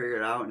 You'll figure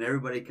it out. And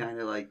everybody kind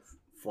of like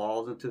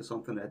falls into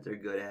something that they're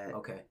good at.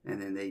 Okay.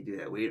 And then they do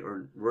that.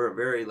 We're a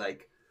very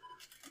like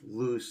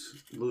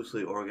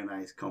loosely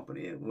organized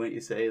company. And wouldn't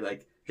you say,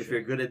 like, if Sure.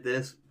 you're good at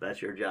this,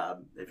 that's your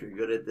job. If you're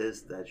good at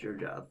this, that's your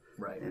job.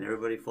 Right. And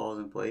everybody falls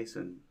in place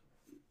and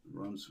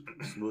runs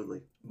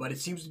smoothly. But it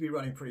seems to be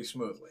running pretty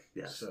smoothly.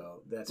 Yes.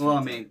 So that's Well, I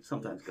fantastic. mean,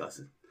 sometimes Gus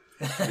is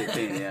a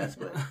pain in the ass,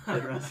 but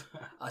it runs.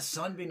 A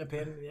son being a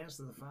pain in the ass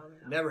to the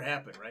father never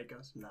happened, right,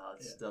 Gus? No,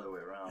 it's Yeah. the other way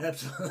around.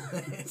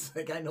 Absolutely. It's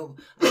like I know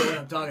what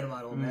I'm talking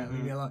about, old man.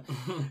 Leave me alone.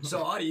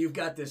 So, Audie, you've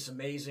got this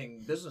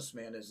amazing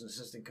businessman as an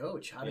assistant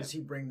coach. How does he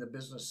bring the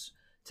business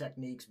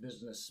techniques,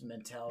 business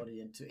mentality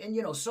into? And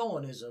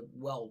Solon is a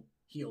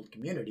well-heeled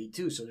community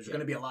too, so there's going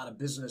to be a lot of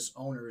business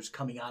owners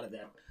coming out of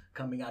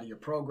your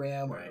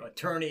program, or Right.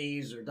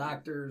 attorneys, or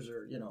doctors,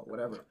 or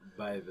whatever.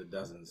 By the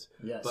dozens.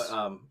 Yes. But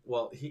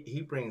well,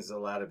 he brings a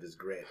lot of his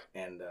grit,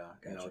 and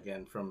Gotcha.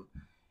 again,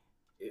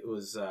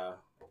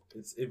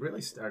 it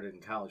really started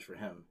in college for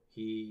him.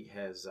 He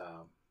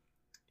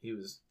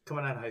was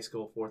coming out of high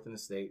school, fourth in the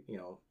state.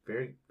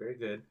 Very very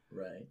good.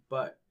 Right.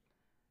 But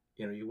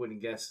you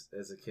wouldn't guess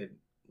as a kid,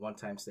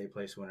 one-time state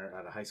place winner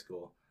out of high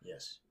school,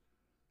 Yes.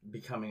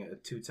 becoming a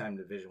two-time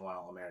Division I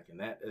All-American.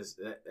 That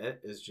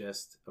is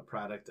just a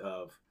product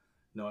of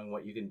knowing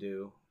what you can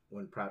do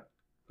when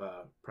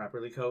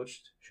properly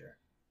coached, Sure.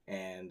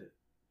 and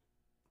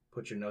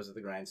put your nose at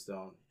the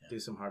grindstone, do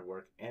some hard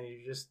work, and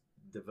you just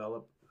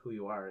develop who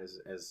you are as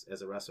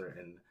a wrestler.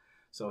 And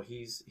so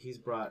he's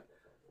brought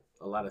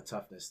a lot of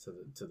toughness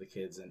to the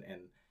kids,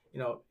 and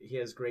he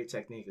has great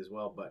technique as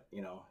well, but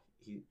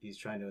he's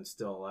trying to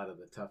instill a lot of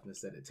the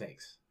toughness that it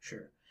takes.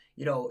 Sure.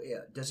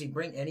 Does he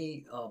bring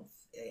any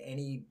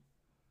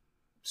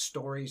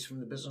stories from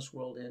the business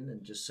world in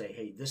and just say,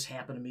 hey, this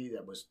happened to me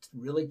that was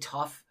really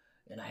tough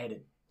and I had to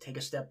take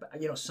a step back,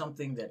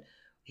 something that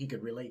he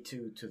could relate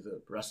to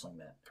the wrestling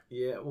mat?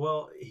 Yeah,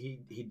 well,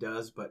 he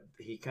does, but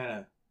he kind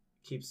of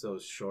keeps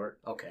those short.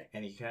 Okay.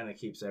 And he kind of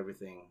keeps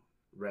everything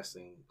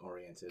wrestling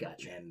oriented.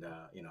 Gotcha. And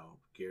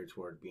geared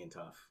toward being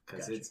tough,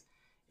 because Gotcha. it's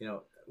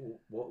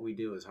what we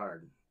do is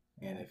hard,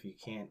 and if you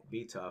can't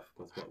be tough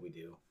with what we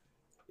do,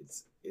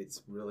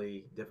 it's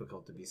really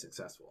difficult to be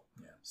successful.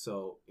 Yeah.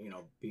 So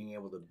being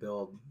able to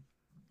build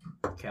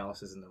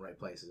calluses in the right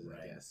places, Right.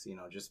 I guess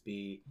just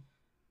be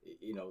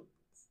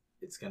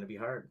it's going to be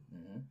hard.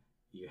 Mm-hmm.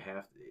 You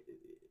have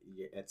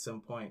to, at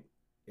some point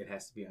it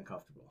has to be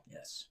uncomfortable,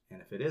 Yes.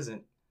 and if it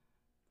isn't,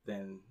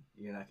 then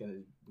you're not going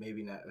to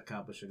maybe not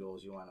accomplish the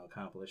goals you want to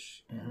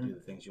accomplish and Mhm. do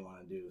the things you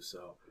want to do.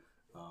 So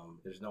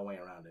there's no way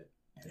around it.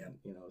 And,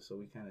 so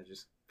we kind of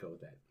just go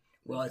with that.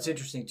 Well, it's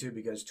interesting too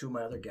because two of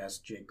my other guests,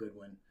 Jake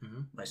Goodwin,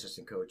 Mhm. my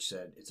assistant coach,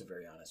 said it's a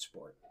very honest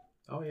sport.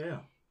 Oh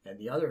yeah. And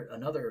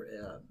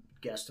another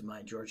guest of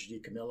mine, George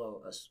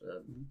DiCamillo,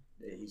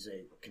 he's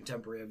a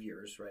contemporary of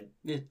yours, right?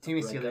 Yeah,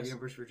 Timmy Right, Sealer, guys?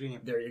 University of Virginia.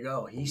 There you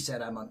go. He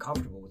said, I'm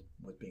uncomfortable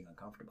with being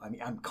uncomfortable. I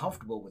mean, I'm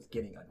comfortable with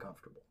getting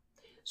uncomfortable.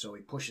 So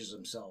he pushes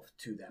himself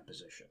to that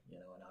position,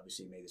 and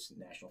obviously he made this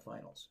national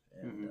finals.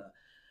 And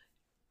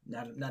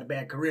not a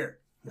bad career,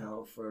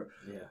 for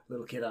a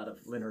little kid out of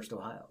Lyndhurst,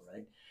 Ohio,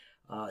 right?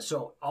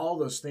 So all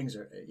those things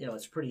are,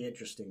 it's pretty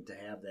interesting to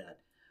have that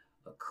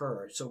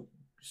occur. So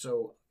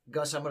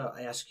Gus, I'm going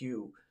to ask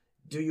you,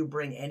 do you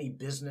bring any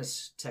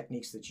business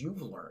techniques that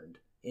you've learned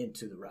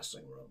into the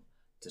wrestling room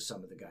to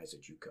some of the guys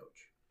that you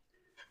coach?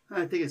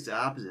 I think it's the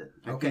opposite.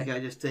 I Okay. think I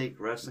just take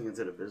wrestling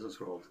into the business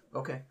world.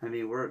 Okay. I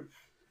mean,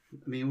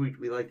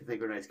 we like to think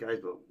we're nice guys,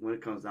 but when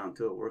it comes down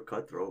to it, we're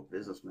cutthroat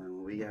businessmen.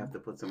 When we have to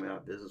put somebody out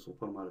of business, we'll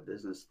put them out of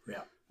business.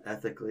 Yeah.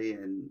 Ethically,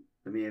 and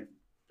I mean, if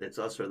it's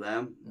us or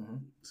them, Mm-hmm.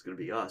 it's going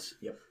to be us.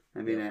 Yep.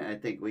 I mean, I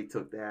think we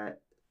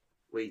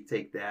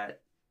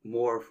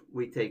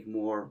take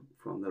more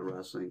from the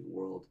wrestling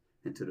world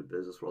into the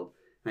business world.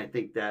 And I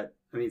think that,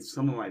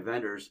 some of my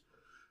vendors,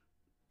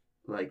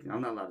 like,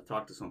 I'm not allowed to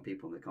talk to some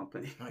people in the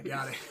company. I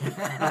got it.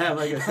 I have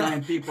like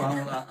assigned people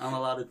I'm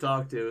allowed to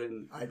talk to,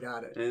 and I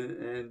got it.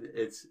 and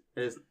it's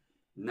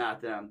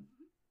not that I'm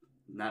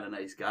not a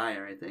nice guy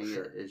or anything.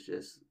 Sure. It's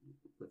just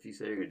if you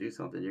say you're gonna do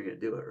something, you're gonna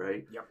do it,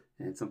 right? Yep.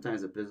 And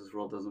sometimes the business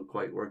world doesn't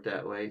quite work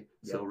that way.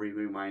 Yep. So we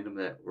remind them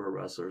that we're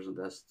wrestlers and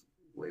that's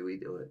the way we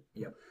do it.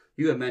 Yep.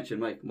 You had mentioned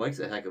Mike. Mike's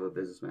a heck of a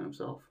businessman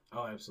himself.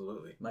 Oh,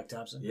 absolutely. Mike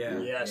Thompson? Yeah.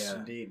 Yes, Yeah.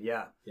 indeed.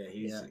 Yeah. Yeah,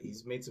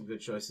 he's made some good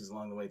choices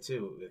along the way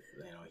too. With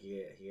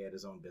he had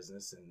his own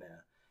business, and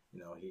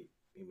he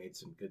made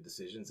some good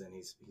decisions, and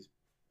he's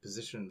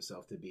positioned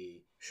himself to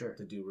be Sure.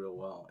 to do real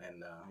well,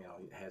 and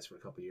he has for a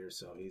couple of years.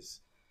 So he's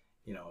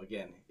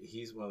again,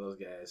 he's one of those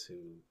guys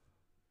who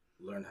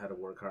learned how to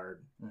work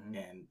hard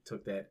and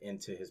took that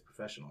into his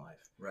professional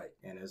life. Right.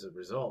 And as a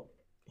result,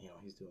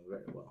 he's doing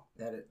very well.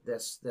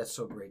 That's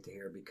so great to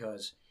hear,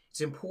 because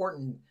it's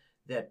important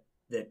that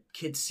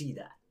kids see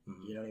that.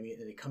 Mm-hmm. You know what I mean?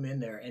 And they come in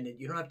there, and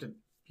you don't have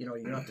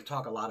to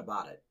talk a lot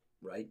about it,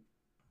 right?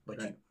 But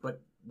Right.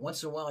 but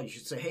once in a while you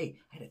should say, "Hey,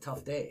 I had a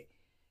tough day."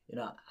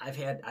 I've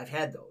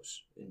had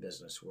those in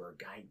business where a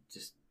guy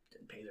just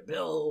didn't pay their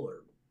bill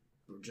or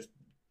were just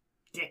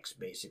dicks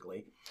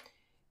basically,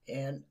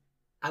 and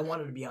I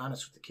wanted to be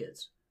honest with the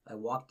kids. I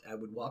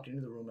would walk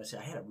into the room. I said,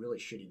 "I had a really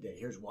shitty day.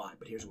 Here's why,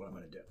 but here's what I'm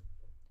going to do."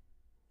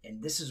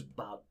 And this is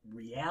about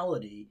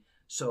reality.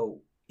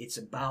 So it's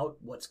about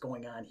what's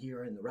going on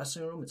here in the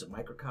wrestling room. It's a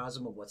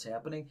microcosm of what's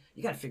happening.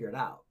 You got to figure it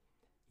out,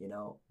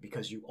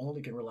 because you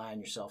only can rely on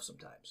yourself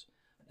sometimes.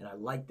 And I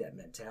like that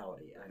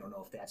mentality. I don't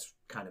know if that's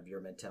kind of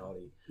your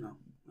mentality. No,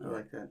 I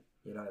like that.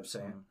 You know what I'm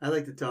saying? I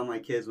like to tell my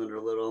kids when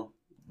they're little.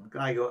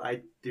 I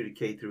do the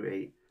K through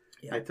 8.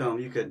 Yeah. I tell them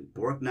you could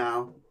work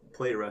now,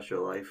 play the rest of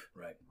your life,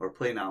 Right. or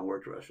play now and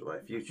work the rest of your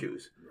life. You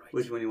choose Right.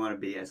 which one you want to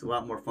be. It's a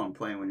lot more fun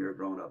playing when you're a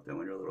grown up than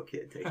when you're a little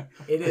kid.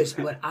 It is,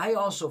 but I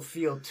also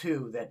feel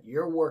too that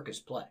your work is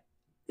play.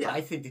 Yeah.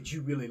 I think that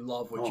you really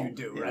love what you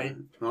do, yeah. right?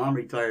 Well, I'm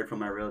retired from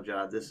my real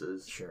job. This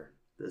is Sure.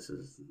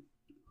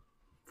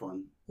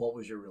 fun. What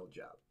was your real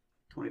job?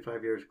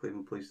 25 years,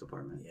 Cleveland Police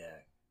Department. Yeah.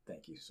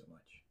 Thank you so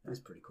much. That's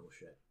pretty cool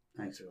shit.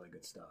 Thanks. That's really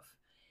good stuff.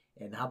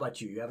 And how about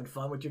you? You having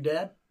fun with your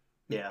dad?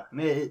 Yeah, I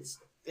mean it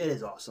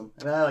is awesome.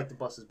 I mean I like to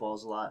bust his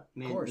balls a lot. I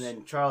mean, Of course. And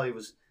then Charlie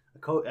was a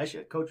coach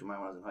of mine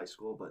when I was in high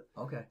school, but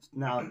Okay.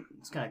 now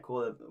it's kind of cool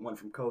that it went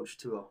from coach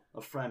to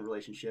a friend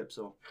relationship.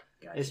 So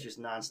Gotcha. it's just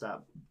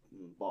nonstop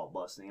ball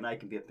busting, and I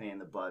can be a pain in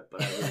the butt,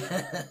 but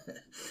I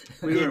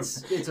We really, were-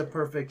 it's a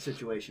perfect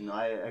situation.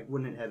 I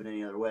wouldn't have it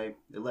any other way.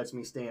 It lets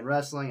me stay in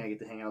wrestling. I get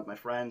to hang out with my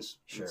friends.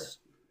 Sure.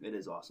 It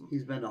is awesome.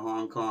 He's been to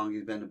Hong Kong.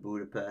 He's been to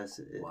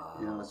Budapest.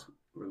 Wow.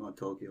 We're going to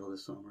Tokyo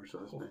this summer,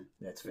 so it's been.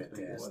 That's It's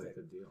been good. What a fantastic.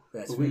 good deal.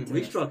 That's We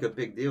fantastic. struck a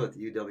big deal with the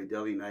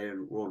UWW,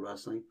 United World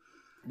Wrestling.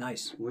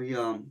 Nice. We're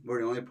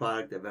the only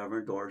product they've ever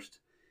endorsed,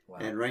 Wow.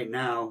 and right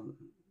now,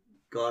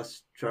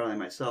 Gus, Charlie, and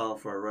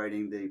myself are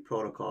writing the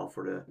protocol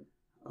for the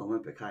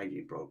Olympic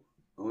hygiene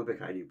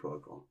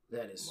protocol.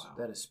 That is Wow.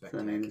 that is So, I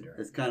spectacular. mean,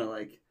 it's kind of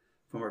like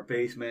from our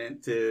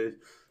basement to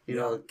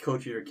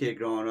coaching your kid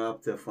growing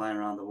up to flying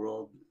around the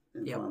world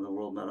in Yep. front of the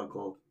World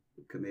Medical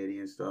Committee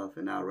and stuff,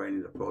 and now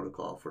writing the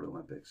protocol for the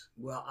Olympics.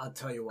 Well, I'll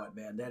tell you what,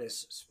 man, that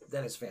is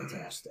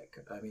fantastic.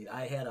 I mean,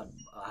 I had a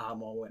aha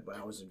moment when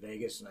I was in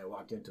Vegas and I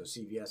walked into a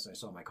CVS and I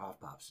saw my cough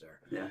pops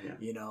there. Yeah.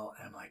 And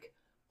I'm like,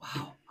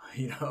 wow,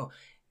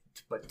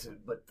 but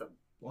the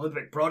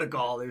Olympic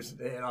protocol, there's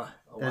That's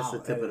wow, the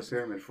tip of the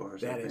pyramid for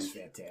us. That I is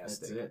think.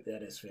 fantastic. That's it.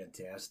 That is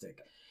fantastic.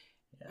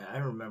 And I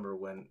remember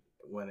when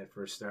it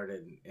first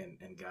started,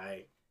 and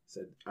Guy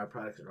said our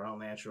products are all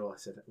natural. I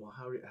said, well,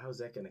 how's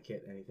that going to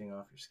get anything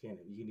off your skin?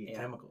 You need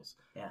chemicals.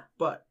 Yeah.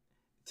 But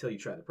until you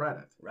try the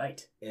product,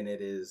 Right. and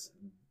it is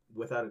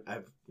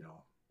I've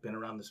been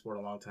around the sport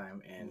a long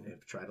time and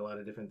have tried a lot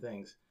of different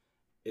things.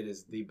 It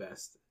is the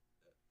best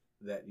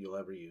that you'll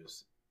ever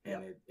use,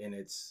 and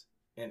it's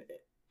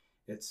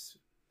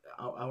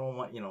I don't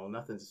want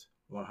nothing's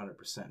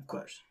 100%. Of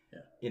course. Yeah.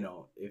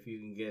 If you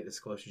can get as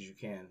close as you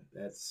can,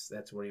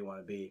 that's where you want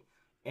to be.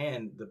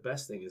 And the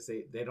best thing is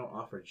they don't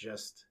offer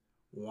just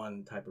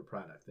one type of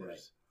product.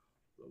 There's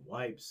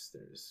wipes,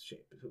 there's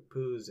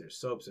shampoos, there's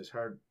soaps,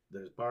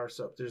 there's bar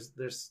soap,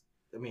 there's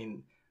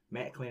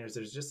mat cleaners.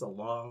 There's just a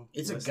long.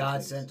 It's a list of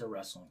godsend things. to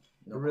wrestling.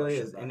 No It really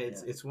question is, about and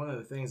it, it's one of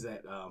the things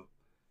that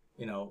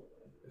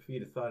if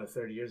you'd have thought of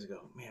 30 years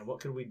ago, man, what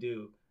could we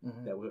do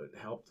Mhm. that would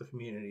help the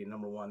community?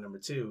 Number one, number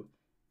two,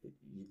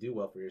 you do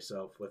well for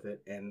yourself with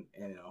it, and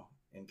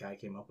Guy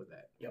came up with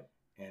that. Yep.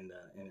 And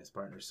his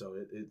partner, so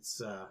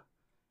it's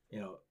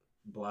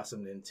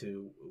blossomed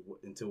into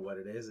what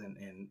it is, and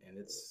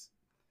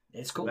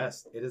it's cool. the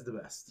best. It is the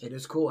best. It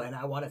is cool, and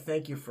I want to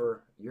thank you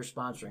for your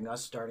sponsoring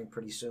us starting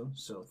pretty soon.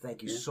 So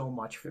thank you so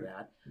much for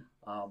that,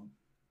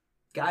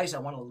 guys. I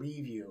want to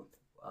leave you.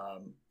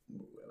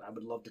 I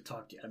would love to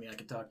talk to you. I mean, I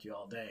could talk to you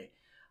all day,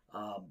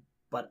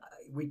 but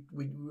we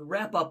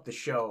wrap up the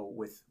show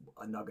with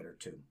a nugget or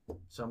two.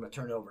 So I'm going to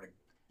turn it over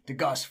to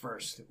Gus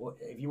first.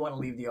 If you want to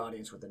leave the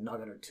audience with a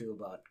nugget or two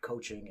about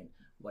coaching and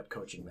what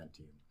coaching meant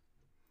to you.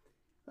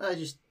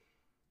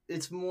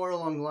 It's more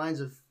along the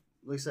lines of,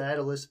 like I said, I had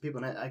a list of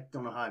people, and I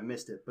don't know how I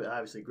missed it, but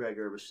obviously Greg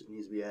Urbis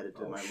needs to be added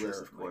to my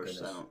list, of my course.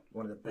 goodness.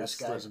 One of the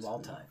best It guys of slipped all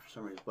time. for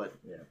some reason, but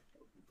Yeah.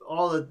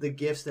 all the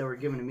gifts that were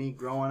given to me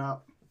growing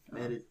up,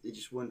 man, it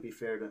just wouldn't be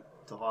fair to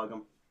hog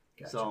them.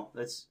 Gotcha. So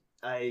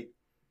I'm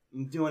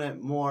doing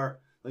it more,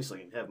 at least I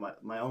can have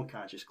my own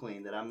conscience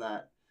clean, that I'm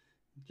not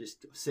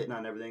just sitting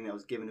on everything that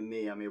was given to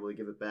me. I'm able to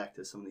give it back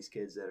to some of these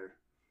kids that are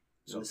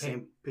in the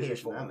same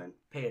position I'm in.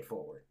 Pay it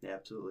forward. Yeah,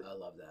 absolutely. I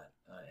love that.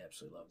 I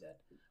absolutely love that.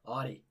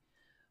 Audie,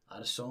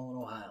 out of Solon,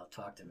 Ohio,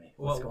 talk to me.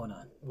 What's going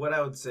on? What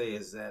I would say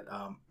is that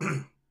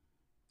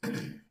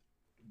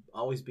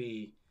always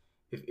be,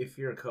 if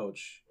you're a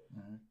coach,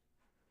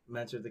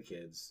 mentor the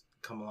kids,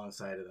 come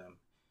alongside of them,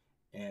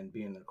 and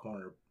be in their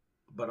corner.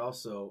 But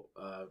also,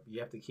 you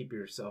have to keep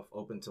yourself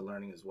open to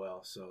learning as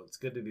well. So it's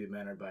good to be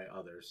mentored by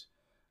others,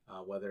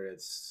 whether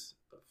it's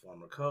a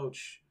former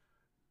coach,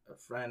 a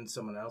friend,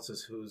 someone else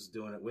who's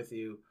doing it with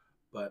you.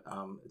 But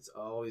it's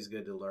always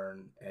good to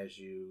learn as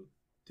you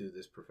do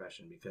this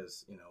profession,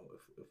 because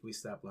if we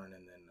stop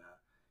learning, then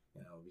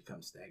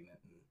become stagnant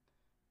and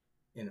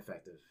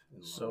ineffective.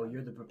 So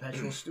you're the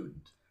perpetual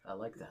student. I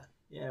like that.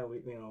 Yeah,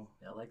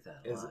 I like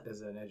that.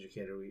 As an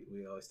educator,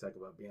 we always talk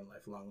about being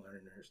lifelong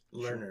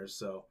learners.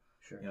 So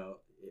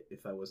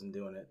if I wasn't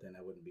doing it, then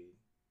I wouldn't be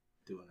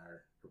doing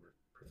our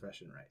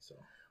profession right. So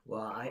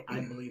I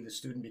believe the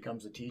student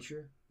becomes a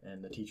teacher,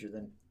 and the teacher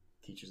then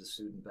teaches the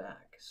student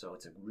back. So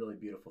it's a really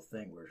beautiful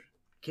thing where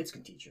kids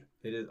can teach you.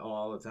 It is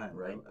all the time,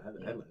 right? I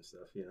learn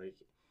stuff. You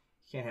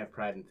can't have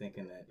pride in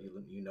thinking that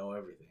you know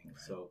everything. Right.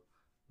 So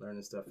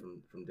learning stuff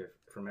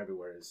from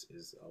everywhere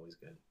is always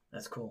good.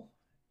 That's cool.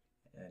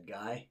 And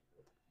Guy,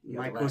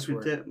 my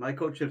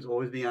coach tips: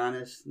 always be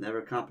honest,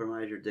 never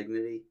compromise your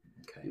dignity.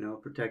 Okay.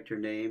 Protect your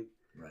name.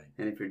 Right.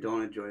 And if you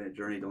don't enjoy the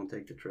journey, don't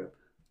take the trip.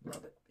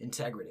 Love it.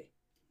 Integrity.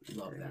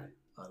 Love that.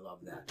 I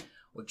love that.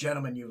 Well,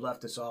 gentlemen, you've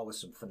left us all with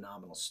some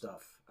phenomenal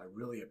stuff. I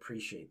really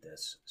appreciate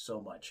this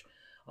so much.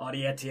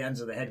 Audie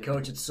Etienne's the head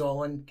coach at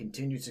Solon.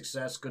 Continued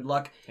success. Good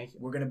luck. Thank you.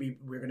 We're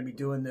gonna be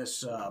doing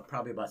this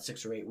probably about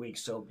 6 or 8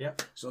 weeks. So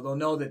so they'll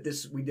know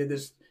that we did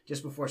this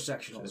just before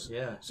sectionals.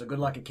 Yeah. So good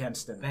luck at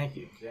Kenston. Thank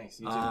you. Thanks.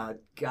 You too.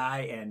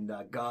 Guy and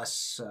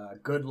Gus,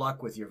 good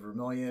luck with your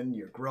Vermilion,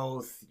 your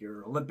growth,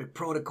 your Olympic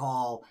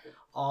protocol,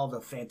 all the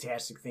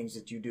fantastic things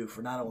that you do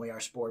for not only our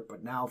sport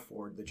but now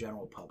for the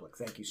general public.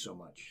 Thank you so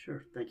much.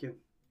 Sure. Thank you.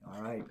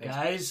 All right, Thanks,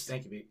 guys.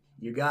 Thank you, Pete.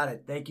 You got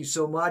it. Thank you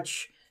so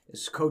much.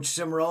 This is Coach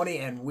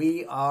Cimarroni, and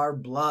we are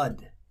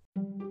Blood.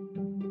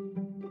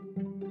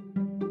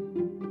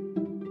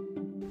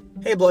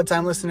 Hey, Blood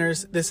Time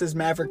listeners. This is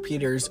Maverick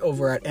Peters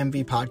over at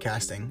MV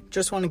Podcasting.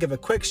 Just want to give a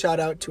quick shout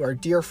out to our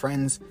dear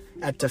friends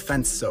at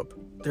Defense Soap.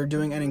 They're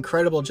doing an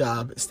incredible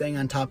job staying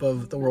on top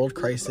of the world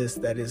crisis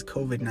that is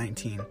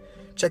COVID-19.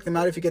 Check them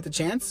out if you get the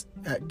chance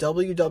at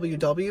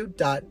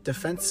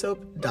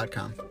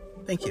www.defensesoap.com.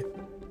 Thank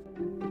you.